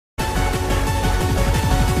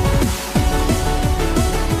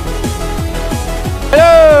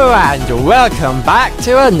Hello and welcome back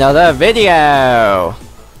to another video.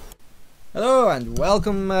 Hello and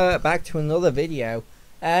welcome back to another video.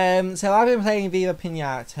 So I've been playing Viva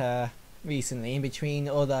Pinata recently in between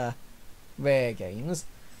other rare games,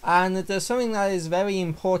 and there's something that is very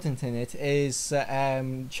important in it is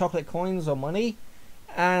chocolate coins or money.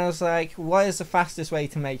 And I was like, what is the fastest way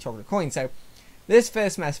to make chocolate coins? So this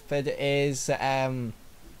first method is the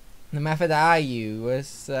method I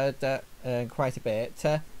use quite a bit,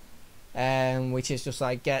 which is just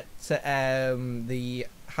like get the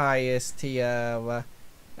highest tier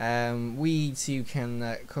weeds you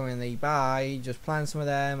can currently buy, just plant some of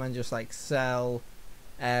them and just like sell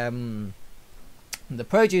the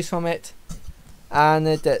produce from it. And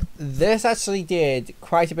this actually did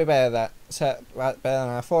quite a bit better than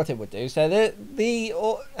I thought it would do. So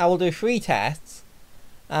I will do 3 tests,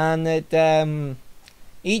 and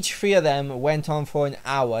each 3 of them went on for an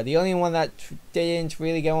hour. The only one that didn't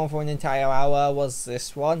really go on for an entire hour was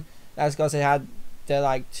this one. That's because it had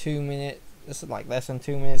like 2 minutes, like less than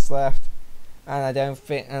 2 minutes left, and I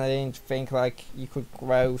didn't think like you could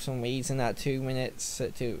grow some weeds in that 2 minutes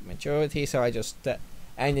to maturity. So I just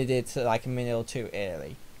ended it like a minute or 2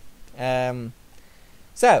 early.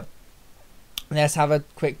 So let's have a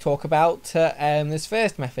quick talk about this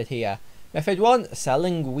first method here. Method 1: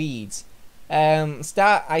 selling weeds.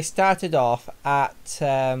 I started off at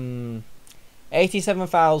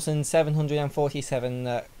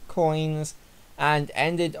 87,747 coins and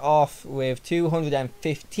ended off with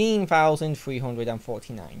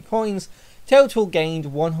 215,349 coins. Total gained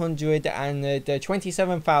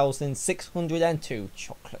 127,602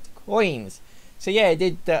 chocolate coins. So yeah, it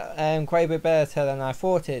did quite a bit better than I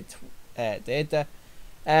thought it did.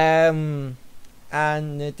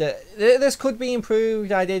 And this could be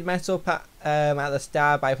improved. I did mess up at the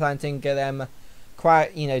start by planting them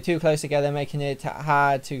quite too close together, making it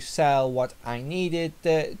hard to sell what I needed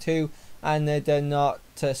to, and not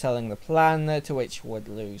selling the plan, to which would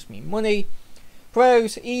lose me money.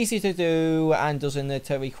 Pros: easy to do and doesn't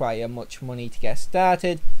require much money to get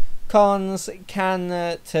started. Cons: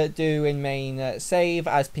 can to do in main save,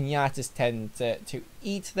 as pinatas tend to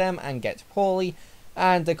eat them and get poorly,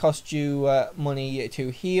 and they cost you money to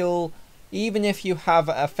heal. Even if you have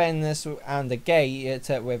a fence and a gate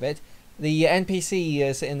with it, the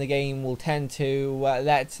NPCs in the game will tend to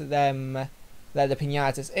let the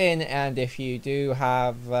pinatas in, and if you do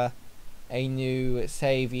have a new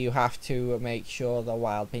save, you have to make sure the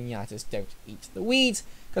wild pinatas don't eat the weeds,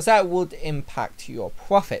 because that would impact your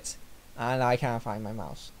profit. And I can't find my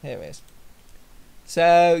mouse. Here it is.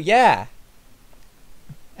 So yeah,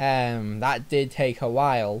 that did take a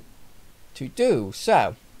while to do.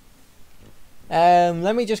 So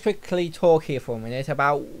let me just quickly talk here for a minute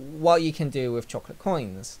about what you can do with chocolate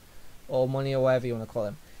coins or money, or whatever you want to call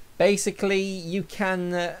them. Basically, you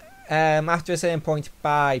can after a certain point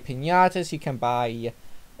buy pinatas. You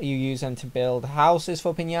use them to build houses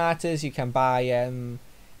for pinatas. You can buy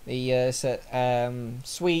the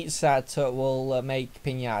sweets that will make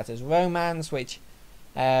pinatas romance, which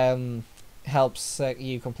helps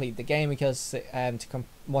you complete the game, because to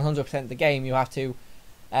 100% the game you have to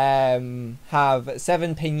have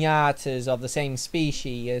 7 pinatas of the same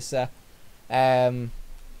species in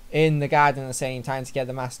the garden at the same time to get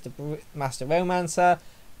the master romancer.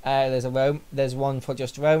 There's one for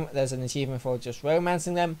just there's an achievement for just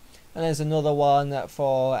romancing them, and there's another one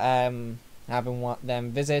for having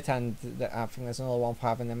them visit, and I think there's another one for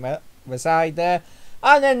having them reside there.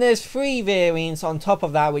 And then there's 3 variants on top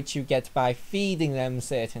of that, which you get by feeding them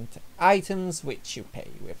certain items, which you pay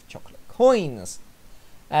with chocolate coins.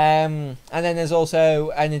 And then there's also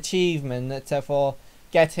an achievement for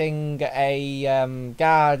getting a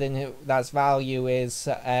garden that's value is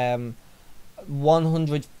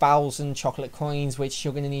 100,000 chocolate coins, which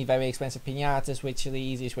you're going to need very expensive pinatas, which the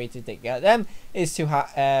easiest way to get them is to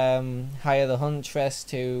hire the huntress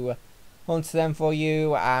to hunt them for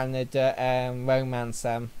you and romance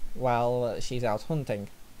them while she's out hunting.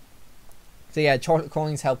 So yeah, chocolate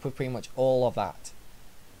coins help with pretty much all of that.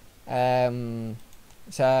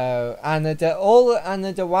 So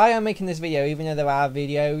why I'm making this video, even though there are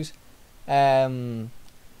videos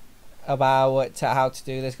about how to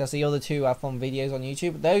do this, because the other 2 are from videos on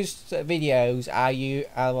YouTube. Those videos are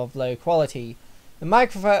of low quality. The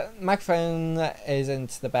microphone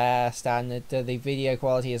isn't the best, and the video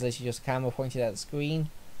quality is literally just a camera pointed at the screen.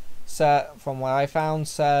 So from what I found,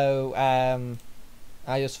 so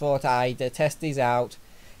I just thought I'd test these out,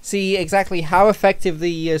 see exactly how effective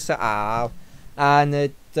these are,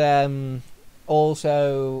 and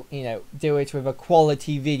also do it with a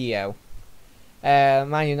quality video.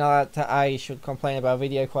 Mind you, not that I should complain about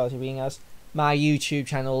video quality being as my YouTube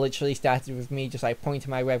channel literally started with me just like pointing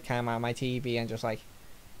my webcam at my TV and just like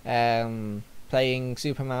playing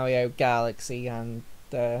Super Mario Galaxy and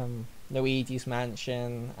Luigi's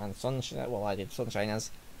Mansion and Sunshine. Well, I did Sunshine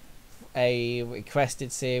as a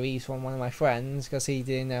requested series from one of my friends because he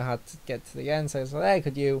didn't know how to get to the end. So I was like, hey,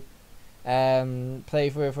 could you play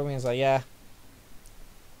through it for me? I was like, yeah.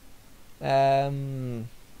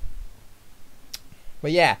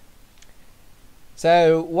 But yeah.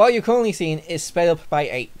 So what you're currently seeing is sped up by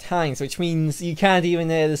 8 times, which means you can't even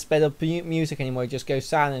hear the sped up music anymore. It just goes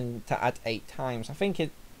silent at 8 times. I think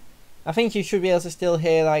you should be able to still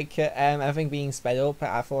hear like everything being sped up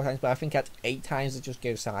at 4 times, but I think at 8 times it just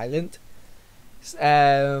goes silent.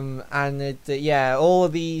 Yeah, all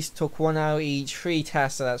of these took 1 hour each, 3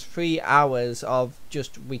 tests, so that's 3 hours of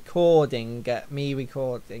just recording, me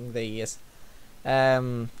recording these.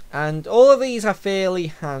 And all of these are fairly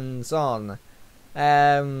hands-on.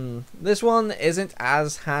 This one isn't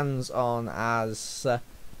as hands-on as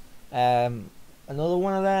another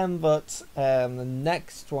one of them, but the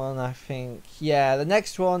next one, I think, yeah, the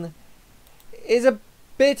next one is a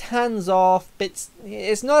bit hands-off. It's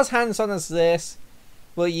not as hands-on as this,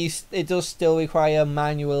 but it does still require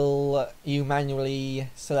you manually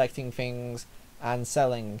selecting things and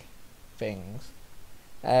selling things.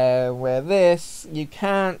 Where this, you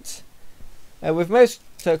can't. With most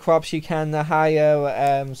crops, you can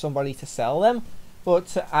hire somebody to sell them,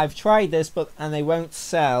 but I've tried this, and they won't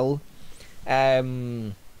sell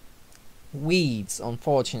weeds,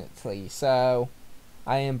 unfortunately. So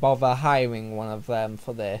I didn't bother hiring one of them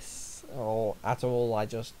for this, or at all. I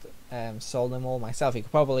just sold them all myself. You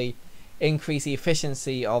could probably increase the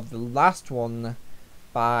efficiency of the last one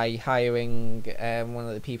by hiring one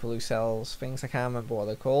of the people who sells things. I can't remember what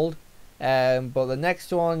they're called. But the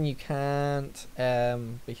next one you can't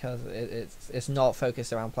because it's not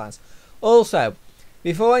focused around plants. Also,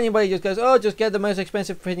 before anybody just goes, oh, just get the most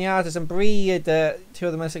expensive pinatas and breed 2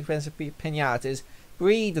 of the most expensive pinatas,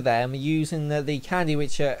 breed them using the candy,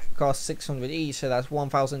 which costs 600 each, so that's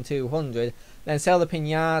 1,200. Then sell the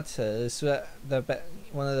pinatas,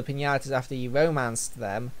 one of the pinatas after you romanced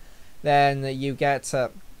them. Then you get a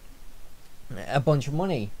bunch of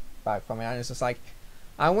money back from it, and it's just like,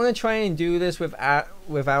 I want to try and do this without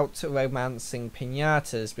romancing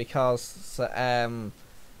pinatas, because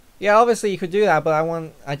yeah, obviously you could do that, but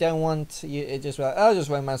I don't want you just like, oh, just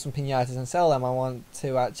romance some pinatas and sell them. I want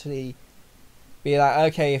to actually be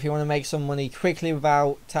like, okay, if you want to make some money quickly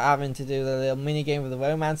without having to do the little mini game with the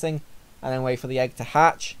romancing and then wait for the egg to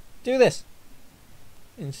hatch, do this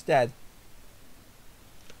instead.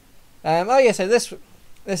 Oh yeah, so this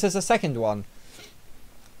is the second one.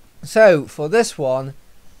 So for this one,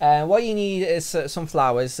 what you need is some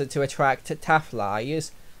flowers to attract tafflies,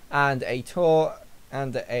 and a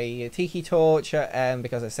tiki torch,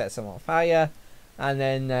 because it sets them on fire. And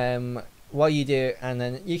then what you do, and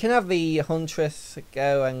then you can have the huntress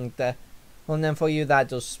go and hunt them for you. That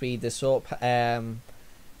does speed this up.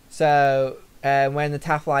 So when the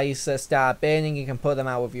tafflies start burning, you can put them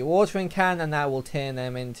out with your watering can, and that will turn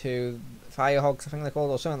them into fire hogs, I think they're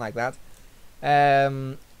called, or something like that.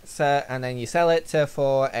 So, and then you sell it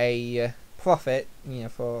for a profit,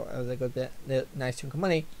 for a good bit, nice chunk of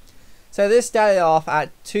money. So this started off at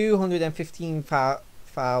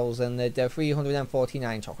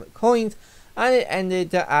 215,349 chocolate coins, and it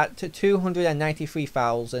ended at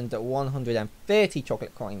 293,130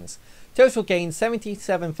 chocolate coins. Total gain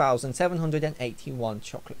 77,781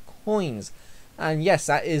 chocolate coins. And yes,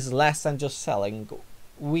 that is less than just selling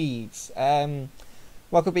weeds.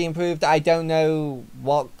 What could be improved? I don't know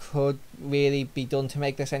what could really be done to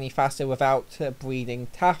make this any faster without breeding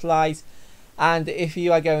tafflies. And if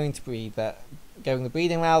you are going to breed the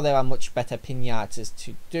breeding route, there are much better pinatas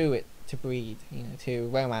to do it, to breed, to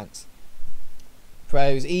romance.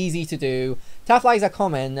 Pros, easy to do. Tafflies are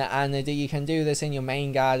common, and you can do this in your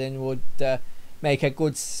main garden. Would make a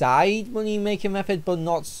good side money making method, but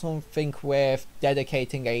not something worth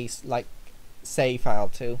dedicating a save file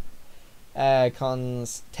to.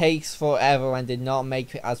 Cons takes forever and did not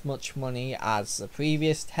make as much money as the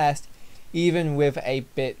previous test, even with a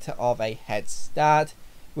bit of a head start,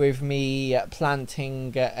 with me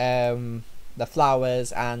planting the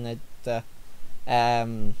flowers and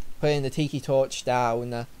putting the tiki torch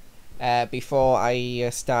down before I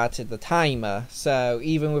started the timer. So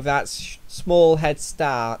even with that small head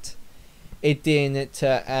start, it didn't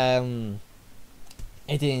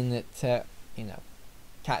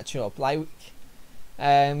catch up.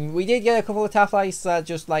 We did get a couple of tafflies that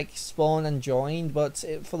just spawned and joined, but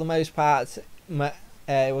for the most part,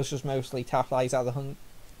 it was just mostly Tafflies out of the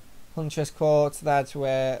Huntress Court that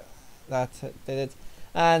did it,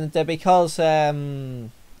 and because the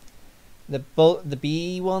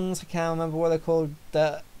B ones, I can't remember what they're called,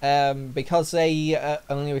 because they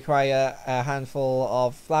only require a handful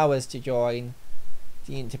of flowers to join,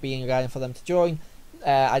 to be in garden for them to join.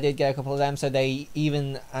 I did get a couple of them, so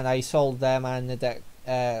and I sold them, and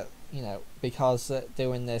you know, because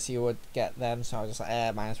doing this you would get them, so I was just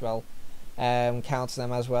like, might as well count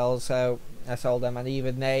them as well. So I sold them, and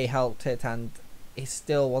even they helped it, and it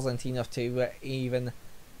still wasn't enough to even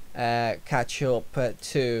catch up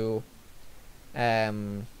to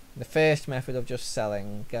the first method of just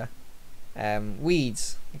selling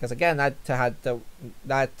weeds, because again that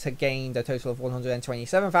gained a total of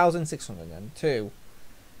 127,602.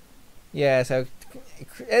 Yeah, so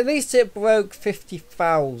at least it broke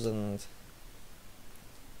 50,000.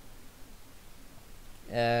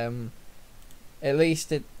 At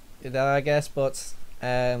least it did, I guess, but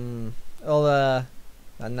other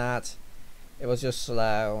than that, it was just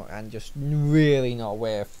slow and just really not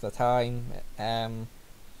worth the time.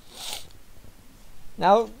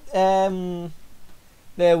 Now,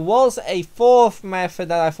 there was a fourth method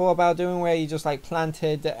that I thought about doing, where you just like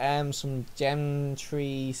planted some gem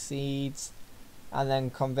tree seeds and then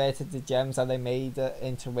converted the gems that they made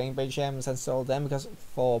into rainbow gems and sold them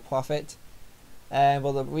for profit.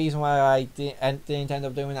 But the reason why I didn't end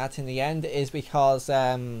up doing that in the end is because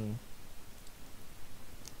their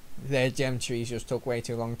gem trees just took way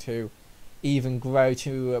too long to even grow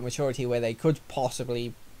to a maturity where they could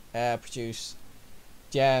possibly produce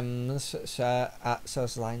gems. So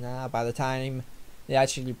like by the time they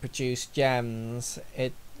actually produce gems,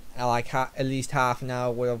 it like at least half an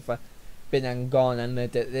hour would have been and gone, and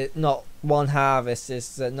not one harvest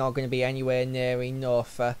is not going to be anywhere near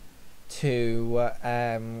enough to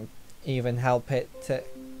even help it to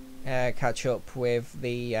catch up with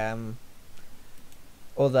the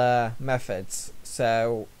other methods.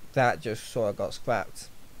 So that just sort of got scrapped.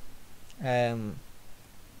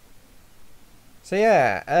 So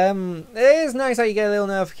yeah, it is nice that you get a little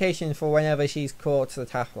notification for whenever she's caught the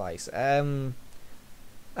Tafflies. And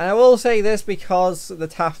I will say this, because the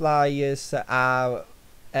Tafflies are,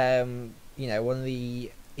 you know, one of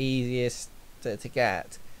the easiest to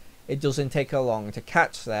get. It doesn't take long to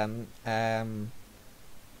catch them. And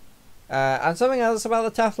something else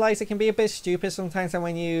about the Tafflies, it can be a bit stupid sometimes, and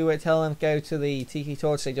when you tell them to go to the Tiki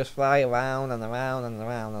Torch, they just fly around and around and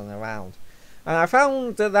around and around. And I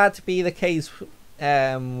found that to be the case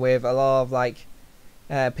with a lot of like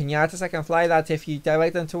pinatas that can fly, that if you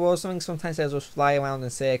direct them towards something, sometimes they'll just fly around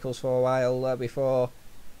in circles for a while before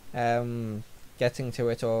getting to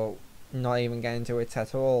it, or not even getting to it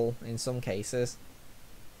at all in some cases.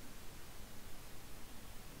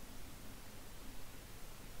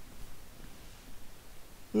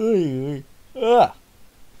 But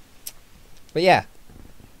yeah,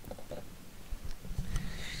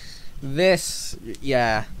 this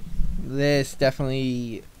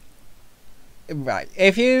definitely, right,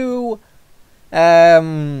 if you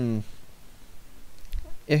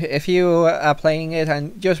if you are playing it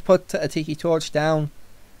and just put a Tiki Torch down,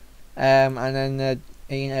 and then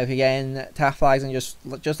you know, if you're getting Tafflies, and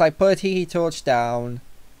just like put a Tiki Torch down,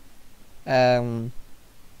 and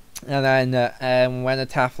then when a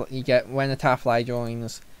Taffly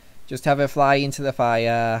joins, just have it fly into the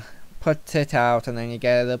fire, put it out, and then you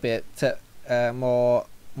get a little bit more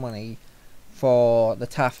money for the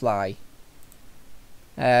Taffly.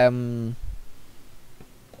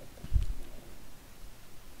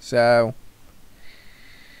 So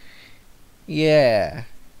yeah.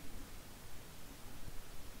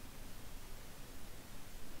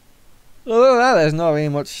 Other than that, there's not really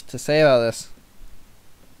much to say about this.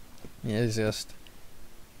 It's just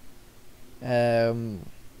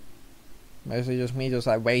mostly just me just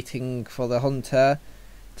like waiting for the hunter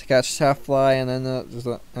to catch Taffly, and then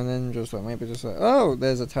maybe just like, oh,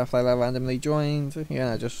 there's a Taffly that randomly joined, you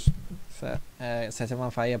know, just set him on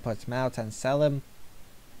fire, put him out, and sell him.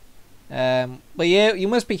 But yeah, you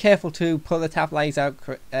must be careful to put the Tafflies out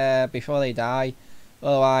before they die,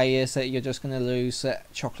 otherwise you're just gonna lose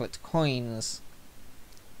chocolate coins.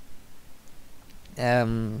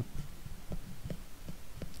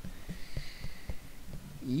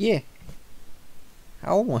 Yeah.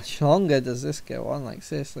 How much longer does this go on? Like,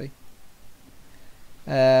 seriously.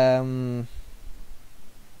 Not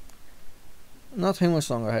too much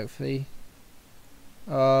longer, hopefully.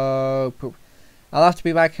 Oh, poop. I'll have to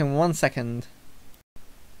be back in 1 second.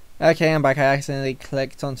 Okay, I'm back. I accidentally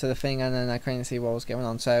clicked onto the thing and then I couldn't see what was going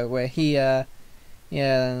on. So we're here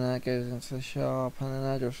Yeah, then that goes into the shop, and then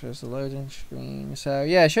that just shows the loading screen. So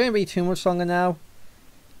yeah, it shouldn't be too much longer now,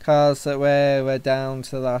 cause we're down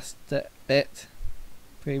to the last bit,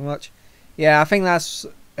 pretty much. Yeah, I think that's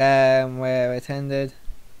where it ended.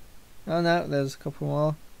 Oh no, there's a couple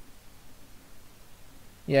more.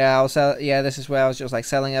 Yeah, yeah, this is where I was just like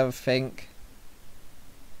selling everything,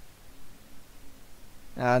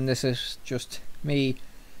 and this is just me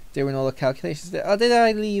doing all the calculations. Oh, did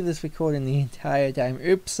I leave this recording the entire time?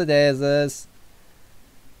 Oops-a-daisies.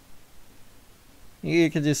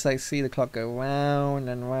 You can just like see the clock go round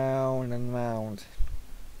and round and round.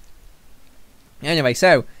 Anyway,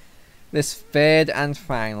 so this third and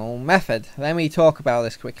final method. Let me talk about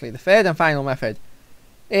this quickly. The third and final method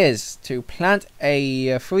is to plant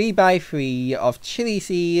a 3x3 of chili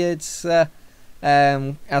seeds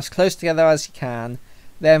as close together as you can.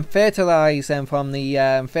 Then fertilize them from the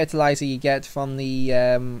fertilizer you get from the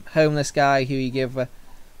homeless guy who you give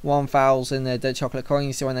 1,000 chocolate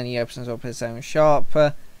coins to, and then he opens up his own shop.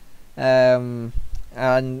 And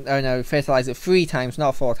oh no, fertilize it 3 times,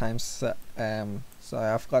 not 4 times. So I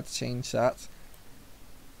forgot to change that.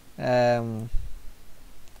 And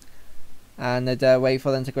wait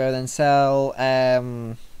for them to grow, then sell.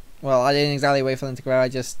 Well, I didn't exactly wait for them to grow. I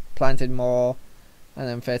just planted more, and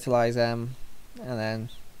then fertilize them. And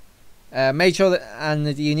then make sure that,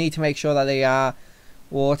 and you need to make sure that they are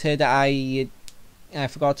watered. I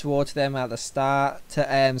forgot to water them at the start,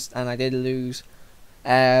 and I did lose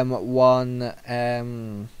one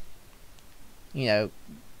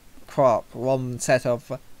one set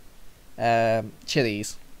of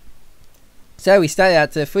chilies. So we started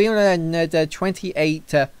at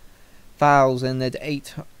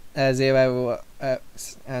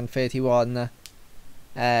 328,831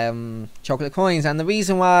 chocolate coins, and the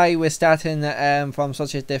reason why we're starting from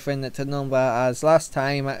such a different number as last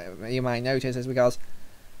time, you might notice, is because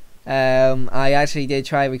I actually did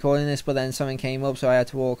try recording this, but then something came up, so I had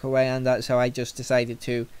to walk away, and so I just decided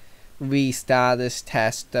to restart this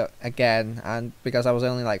test again, and because I was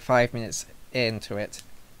only like 5 minutes into it.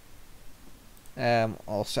 And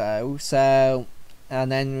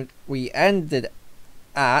then we ended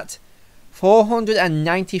at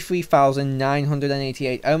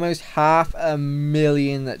 493,988, almost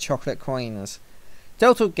 500,000 chocolate coins.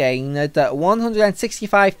 Total gain at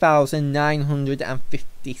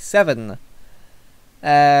 165,957,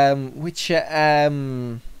 which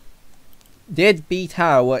did beat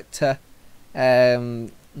out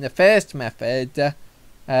the first method,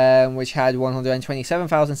 which had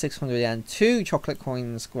 127,602 chocolate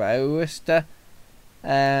coins grossed.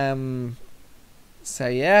 So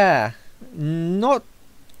yeah, not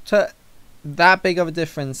that big of a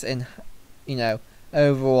difference in,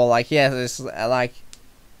 overall. Like, yeah, there's like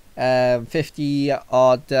 50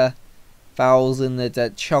 odd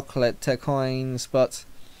thousand chocolate coins, but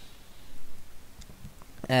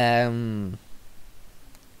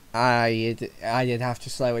I did have to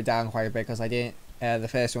slow it down quite a bit, because I didn't the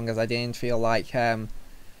first one, because I didn't feel like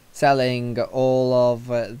selling all of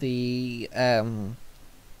the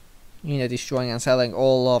destroying and selling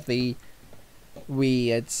all of the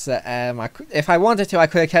weeds. If I wanted to, I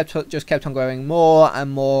could have kept on growing more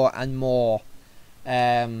and more and more.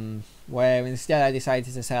 Where instead I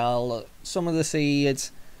decided to sell some of the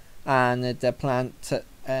seeds and plant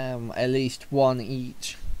at least one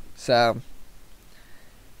each. So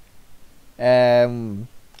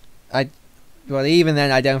well, even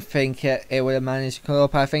then, I don't think it would have managed to come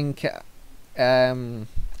up. I think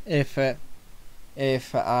if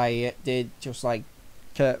I did just like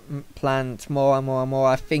plant more and more and more,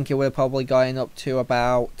 I think it would have probably gone up to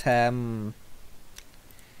about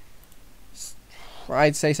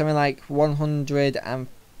I'd say something like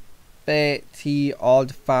 130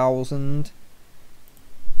 odd thousand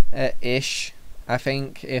ish. I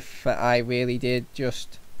think if I really did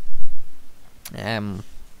just plant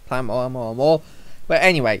more and more and more. But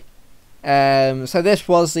anyway, so this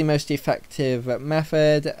was the most effective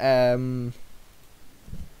method, and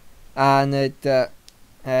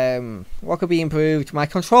what could be improved? My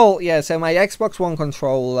control, yeah, so my Xbox One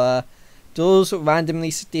controller does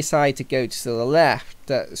randomly decide to go to the left,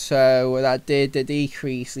 so that did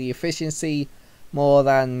decrease the efficiency more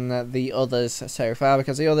than the others so far,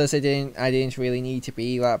 because the others I didn't really need to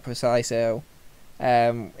be that precise. So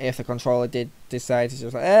if the controller did decide to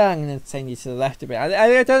just like, I'm going to send you to the left a bit,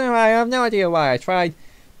 I don't know, I have no idea why. I tried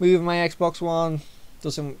moving my Xbox One,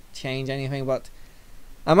 doesn't change anything, but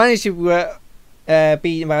I managed to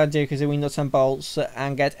beat Banjo Kazooie nuts and bolts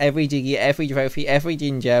and get every Jiggy, every trophy, every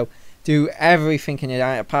Jinjo, do everything in it,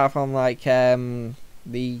 apart from like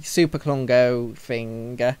the Super Klungo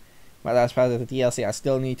thing, But that's part of the DLC. I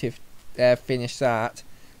still need to finish that.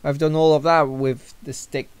 I've done all of that with the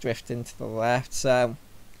stick drifting to the left, so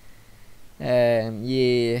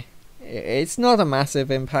yeah, it's not a massive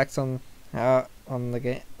impact on my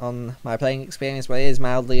playing experience, but it is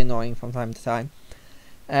mildly annoying from time to time.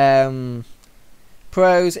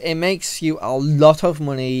 Pros: it makes you a lot of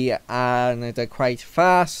money and they're quite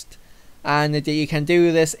fast, and you can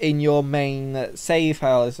do this in your main save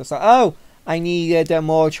file. It's just like, oh, I needed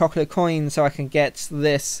more chocolate coins so I can get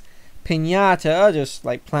this pinata. I'll just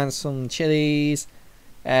like plant some chilies,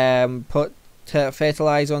 put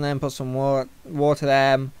fertilizer on them, put some water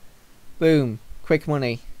them, boom, quick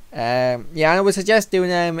money. Yeah, I would suggest doing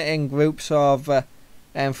them in groups of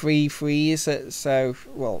 3 threes. So,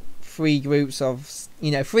 well, 3 groups of,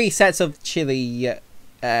 3 sets of chili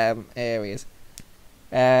areas,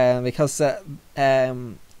 because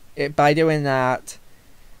by doing that,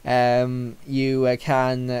 you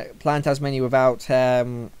can plant as many without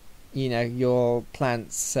your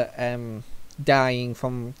plants dying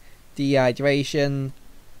from dehydration.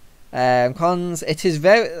 Cons: it is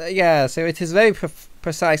very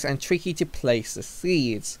precise and tricky to place the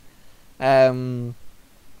seeds,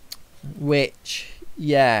 which,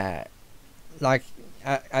 yeah, like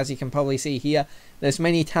as you can probably see here, there's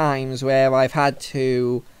many times where I've had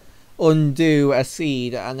to undo a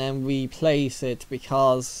seed and then replace it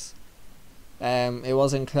because it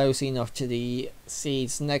wasn't close enough to the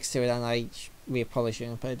seeds next to it, and we probably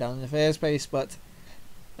shouldn't put it down in the first place. But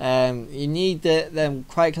you need them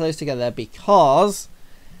quite close together because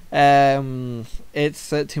it's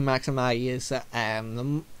to maximize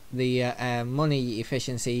the money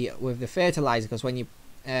efficiency with the fertilizer, because when you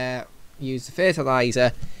use the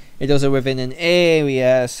fertilizer, it does it within an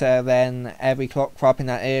area, so then every crop in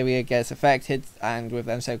that area gets affected, and with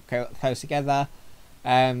them so close together,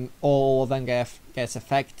 all then gets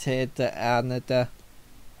affected, and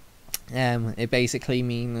it basically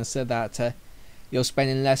means that you're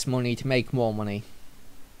spending less money to make more money.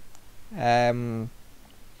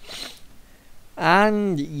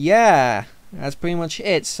 And yeah, that's pretty much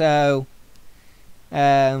it. So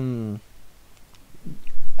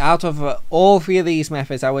out of all 3 of these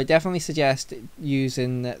methods, I would definitely suggest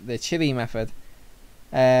using the chili method.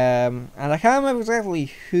 And I can't remember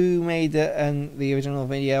exactly who made the original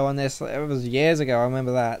video on this. It was years ago, I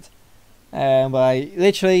remember that. But I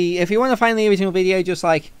literally, if you want to find the original video, just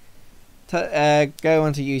like go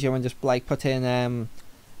onto YouTube and just like put in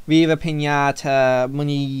Viva Pinata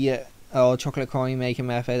money or chocolate coin making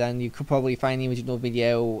method, and you could probably find the original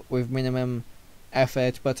video with minimum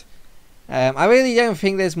effort. But I really don't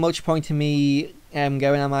think there's much point in me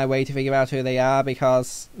going on my way to figure out who they are,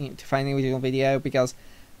 because to find the original video, because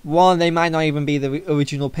one, they might not even be the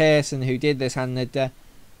original person who did this and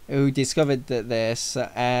who discovered this,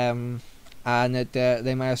 and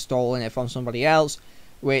they might have stolen it from somebody else,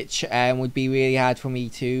 which would be really hard for me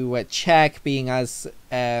to check, being as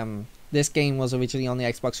this game was originally on the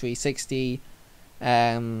Xbox 360,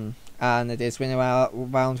 and it's been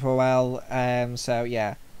around for a while. So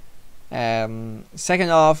yeah. Second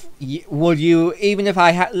off, would you, even if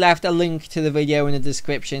I left a link to the video in the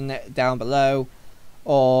description down below,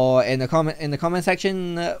 or in the comment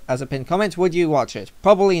section as a pinned comment, would you watch it?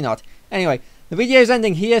 Probably not. Anyway, the video is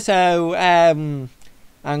ending here, so I'm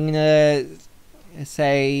gonna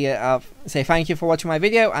say thank you for watching my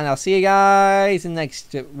video, and I'll see you guys in the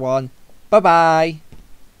next one. Bye bye.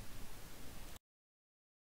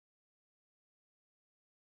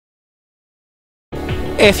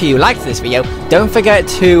 If you liked this video, don't forget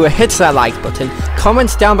to hit that like button,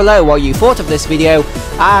 comment down below what you thought of this video,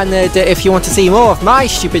 and if you want to see more of my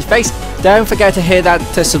stupid face, don't forget to hit that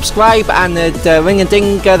subscribe and ring and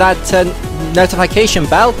ding that notification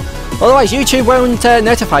bell. Otherwise YouTube won't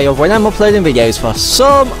notify you when I'm uploading videos for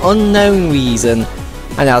some unknown reason.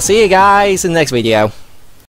 And I'll see you guys in the next video.